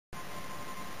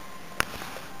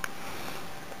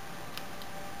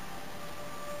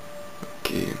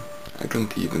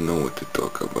don't even know what to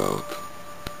talk about.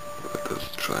 Let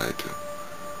us try to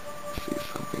say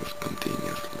something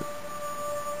spontaneously.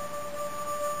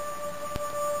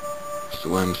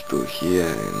 So I'm still here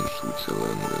in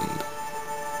Switzerland and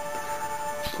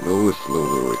slowly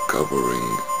recovering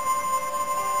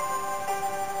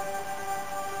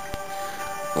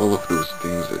all of those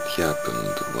things that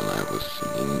happened when I was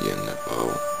in India and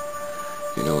Nepal.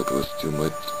 You know, it was too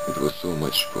much, it was so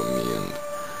much for me, and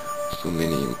so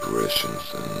many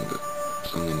impressions, and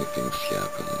so many things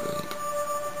happened, and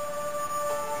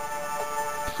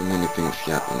so many things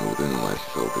happened within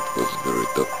myself. It was very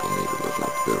tough for me. It was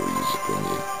not very easy for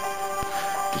me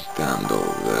to stand all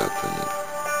of that,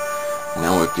 and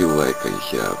now I feel like I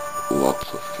have lots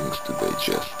of things to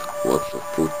digest, lots of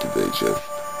food to digest.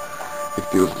 It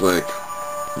feels like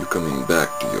you're coming back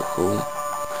to your home,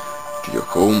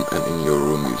 and in your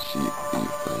room you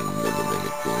find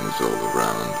many things all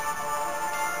around.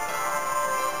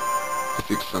 As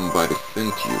if somebody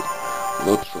sent you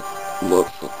lots of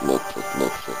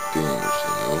things,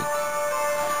 you know,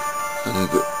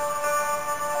 and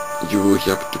you will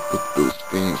have to put those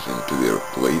things into their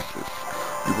places.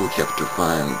 You will have to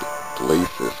find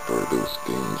places for those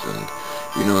things, and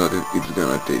you know that it's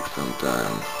gonna take some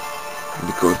time,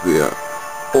 because there are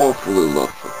awfully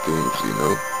lots of things, you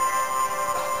know.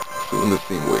 So in the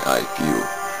same way I feel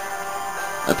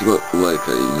like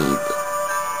I need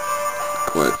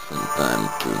quite some time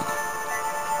to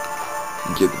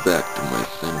get back to my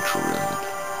center and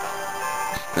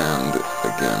stand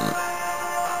again,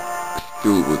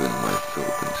 still within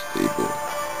myself and stable.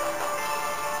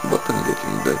 But I'm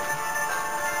getting better.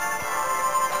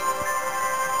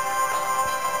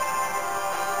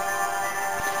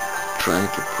 Trying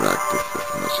to practice as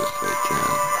much as I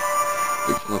can.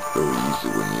 It's not very easy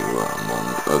when you are among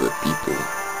other people.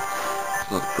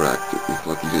 It's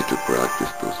not easy to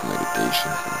practice those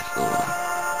meditations and so on.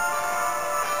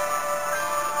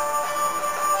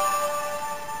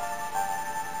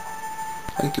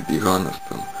 And to be honest,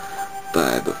 I'm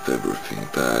tired of everything,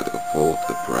 tired of all of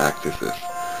the practices,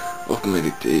 of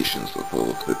meditations, of all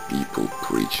of the people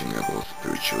preaching about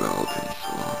spirituality and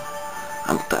so on.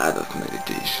 I'm tired of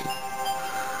meditation.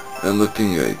 And the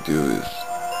thing I do is,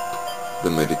 the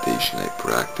meditation I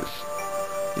practice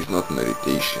is not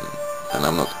meditation, and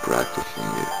I'm not practicing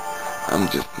it. I'm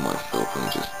just myself.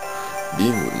 I'm just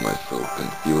being with myself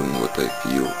and feeling what I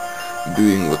feel,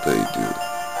 doing what I do.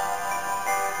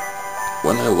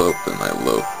 When I love, then I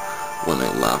love. When I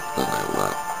laugh, then I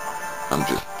laugh. I'm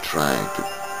just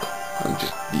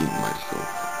being myself,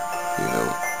 you know.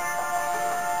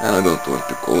 And I don't want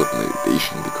to call it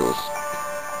meditation because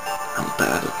I'm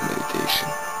tired of meditation.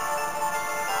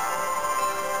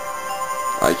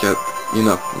 I had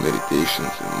enough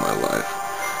meditations in my life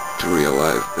to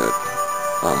realize that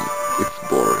it's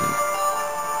boring.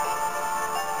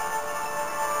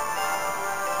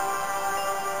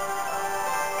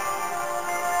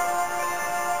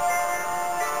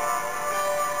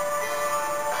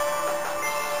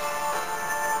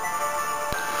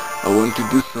 I want to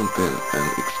do something and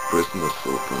express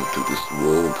myself into this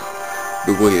world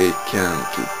the way I can,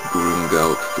 to bring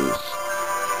out those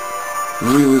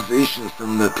realizations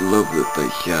and that love that I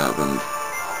have. And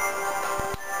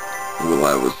while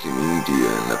I was in India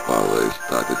and Nepal, I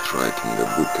started writing a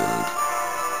book, and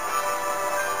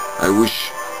I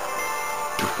wish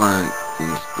to find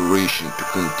inspiration to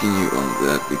continue on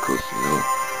that, because, you know,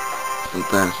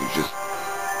 sometimes you just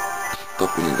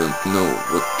stop and you don't know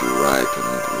what to write,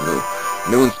 and, you know,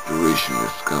 no inspiration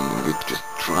is coming. You're just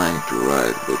trying to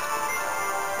write, but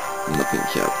nothing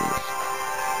happens.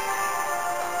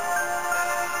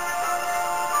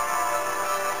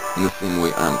 In the same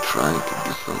way, I'm trying to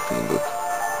do something, but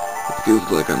it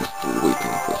feels like I'm still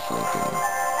waiting for something.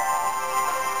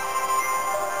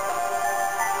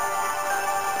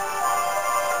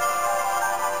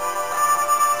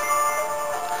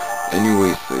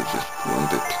 Anyways, I just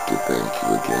wanted to thank you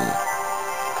again.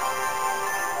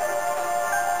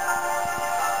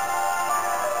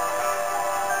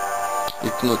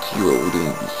 If not you, I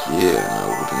wouldn't be here, and I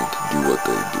wouldn't do what I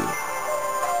do.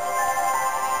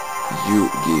 You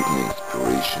gave me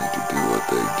inspiration to do what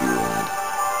I do and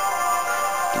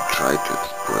to try to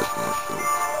express myself.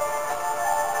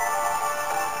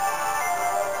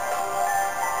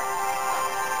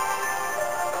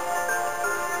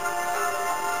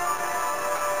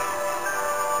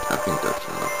 I think that's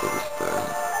enough for this time.